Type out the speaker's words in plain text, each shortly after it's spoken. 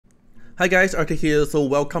Hi guys, Artiar here. So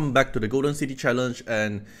welcome back to the Golden City Challenge,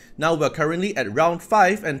 and now we're currently at round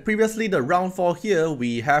 5, and previously the round 4 here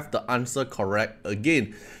we have the answer correct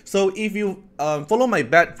again. So if you follow my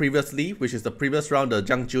bet previously, which is the previous round, the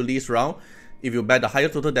Jiang Jiu Li's round, if you bet the higher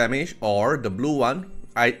total damage or the blue one,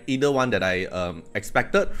 either one that I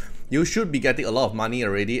expected, you should be getting a lot of money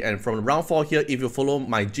already. And from round 4 here, if you follow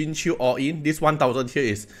my Jin Qiu all in, this 1000 here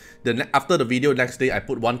is after the video next day I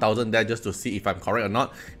put 1000 there just to see if I'm correct or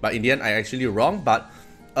not, but in the end I actually wrong. But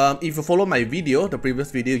if you follow my video, the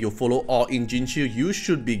previous video, you follow all in Jin Qiu, you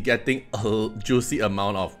should be getting a juicy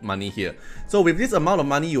amount of money here. So with this amount of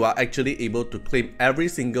money, you are actually able to claim every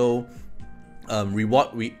single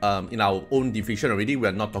reward in our own division already. We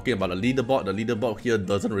are not talking about a leaderboard. The leaderboard here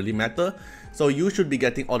doesn't really matter, so you should be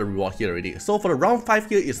getting all the reward here already. So for the round 5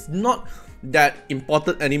 here, it's not that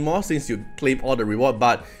important anymore since you claim all the reward,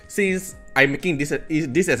 but since I'm making this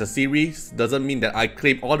as a series, doesn't mean that I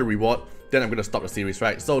claim all the reward then I'm gonna stop the series,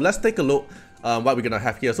 right? So let's take a look what we're gonna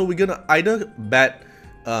have here. So we're gonna either bet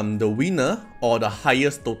the winner or the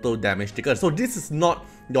highest total damage taken. So this is not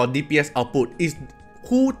your DPS output, it's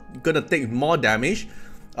who gonna take more damage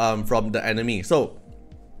from the enemy. So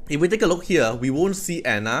if we take a look here, we won't see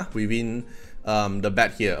Anna within the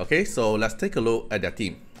bet here. Okay, so let's take a look at their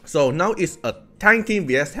team. So now it's a tank team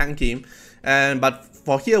vs tank team, but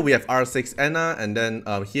for here we have R6 Anna, and then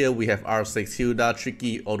here we have R6 Hilda,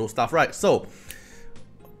 Tricky, all those stuff, right? So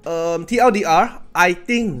TLDR, I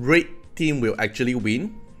think red team will actually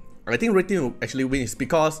win. I think red team will actually win is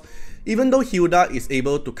because even though Hilda is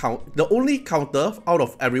able to count, the only counter out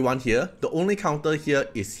of everyone here, the only counter here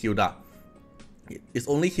is Hilda. It's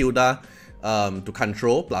only Hilda to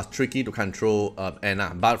control plus Tricky to control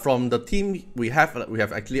Anna. But from the team we have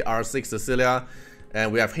actually R6 Cecilia,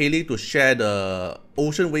 and we have Haley to share the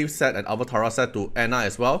Ocean Wave set and Avatara set to Anna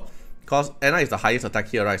as well, because Anna is the highest attack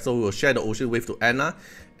here, right? So we'll share the Ocean Wave to Anna,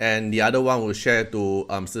 and the other one will share to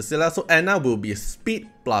Cecilia. So Anna will be speed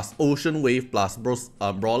plus Ocean Wave plus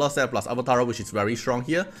Brawler set plus Avatara, which is very strong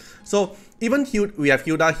here. So even we have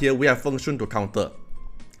Hilda here, we have Feng Shun to counter.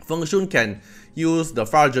 Feng Shun can use the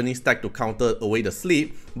Far Journey stack to counter away the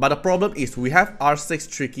sleep, but the problem is we have R6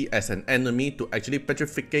 Tricky as an enemy to actually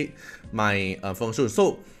petrificate my Feng Shun.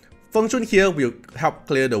 So Feng Shun here will help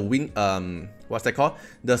clear the what's that called?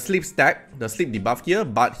 The sleep stack, the sleep debuff here,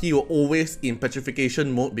 but he will always in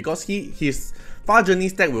petrification mode because his Far Journey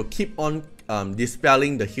stack will keep on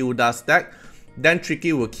dispelling the Hilda stack. Then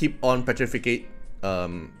Tricky will keep on petrificate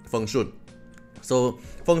Feng Shun. So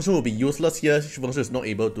Feng Shun will be useless here. Feng Shun is not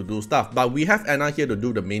able to do stuff. But we have Anna here to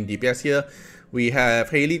do the main DPS here. We have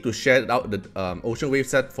Haley to share out the Ocean Wave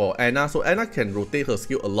set for Anna. So Anna can rotate her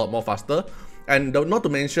skill a lot more faster. And not to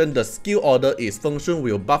mention, the skill order is Feng Shun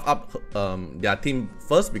will buff up their team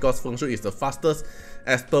first, because Feng Shun is the fastest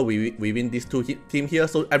as per within these two team here.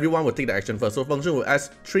 So everyone will take the action first. So Feng Shun will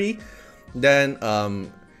S3. Then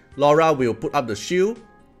Laura will put up the shield,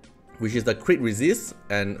 which is the crit resist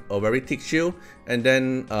and a very thick shield, and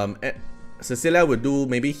then Cecilia will do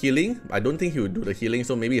maybe healing. I don't think he will do the healing,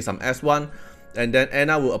 so maybe some S1, and then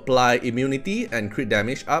Anna will apply immunity and crit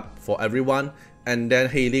damage up for everyone, and then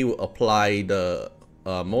Haley will apply the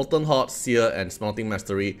Molten Hot, Seer, and Smelting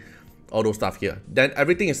Mastery, all those stuff here. Then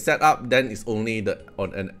everything is set up, then it's only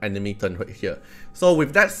on an enemy turn right here. So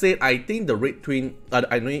with that said, I think the red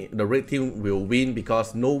team will win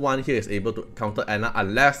because no one here is able to counter Anna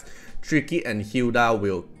unless Tricky and Hilda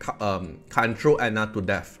will control Anna to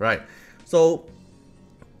death, right? So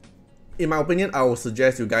in my opinion, I would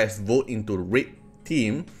suggest you guys vote into the red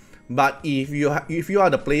team. But if you are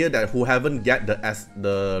the player who haven't get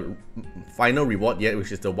the final reward yet,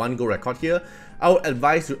 which is the 1 gold record here, I would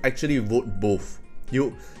advise you actually vote both.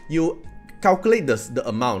 You calculate the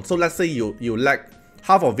amount. So let's say you lack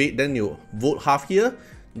half of it, then you vote half here,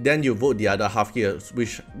 then you vote the other half here,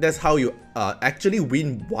 which that's how you actually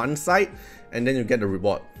win one side, and then you get the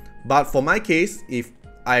reward. But for my case, if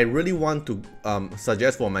I really want to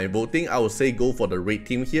suggest for my voting, I would say go for the red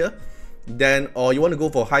team here. Then, or you want to go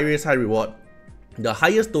for high risk, high reward, the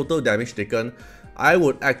highest total damage taken, I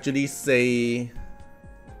would actually say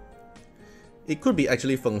it could be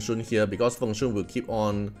actually Feng Shun here, because Feng Shun will keep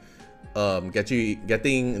on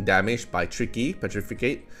getting damaged by Tricky,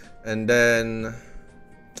 Petrificate, and then,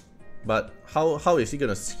 but how is he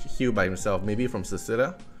gonna heal by himself? Maybe from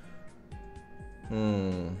Cecilia?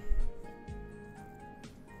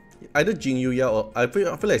 Either Jin Yuya or I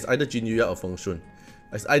feel like it's either Jin Yuya or Feng Shun.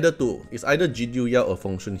 It's either two. It's either Jin Yuya or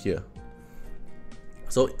Feng Shun here.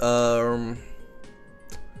 So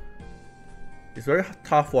it's very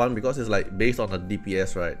tough one because it's like based on the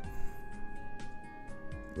DPS, right?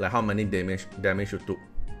 Like how many damage you took.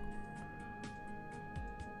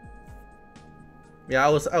 Yeah, I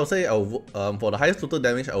would say for the highest total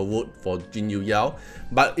damage, I will vote for Jin Yu Yao.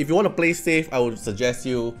 But if you want to play safe, I would suggest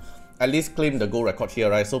you at least claim the gold record here,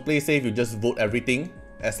 right? So play safe, you just vote everything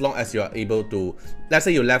as long as you are able to. Let's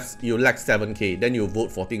say you lack 7k, then you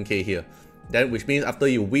vote 14k here. Then which means after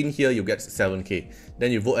you win here, you get 7k.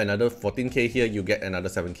 Then you vote another 14k here, you get another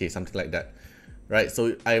 7k, something like that. Right?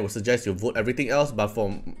 So I would suggest you vote everything else, but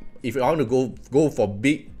if you want to go for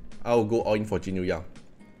big, I will go all in for Jin Yu Yao.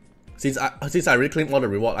 Since I already claimed all the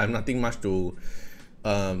reward, I have nothing much to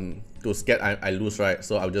scared I lose, right?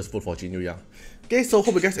 So I'll just vote for Jin Yu Yao. Okay, so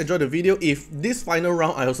hope you guys enjoyed the video. If this final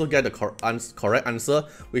round I also get the correct answer,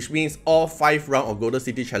 which means all 5 rounds of Golden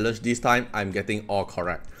City Challenge this time, I'm getting all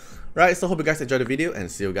correct. Right, so hope you guys enjoyed the video and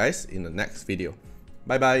see you guys in the next video.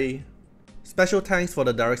 Bye bye. Special thanks for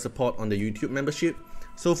the direct support on the YouTube membership.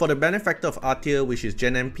 So for the benefactor of Artiar, which is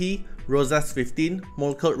Gen MP, Rosas15,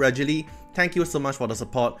 Molkert Regally, thank you so much for the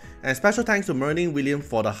support. And special thanks to Merlin William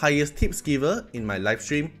for the highest tips giver in my live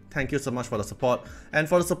stream. Thank you so much for the support. And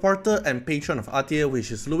for the supporter and patron of Artiar,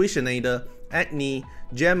 which is Louis Schneider, Agni,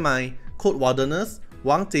 Jemai, Code Wilderness,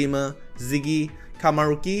 Wang Tamer, Ziggy,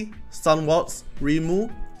 Kamaruki, Sunwaltz,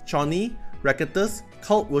 Rimu, Choni, Racketus,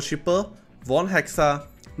 Cult Worshipper, Von Hexa,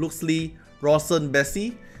 Luxley, Rawson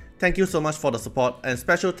Bessie. Thank you so much for the support, and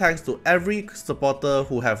special thanks to every supporter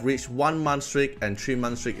who have reached 1 month streak and 3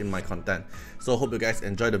 month streak in my content. So hope you guys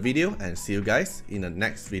enjoy the video and see you guys in the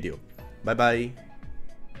next video. Bye bye.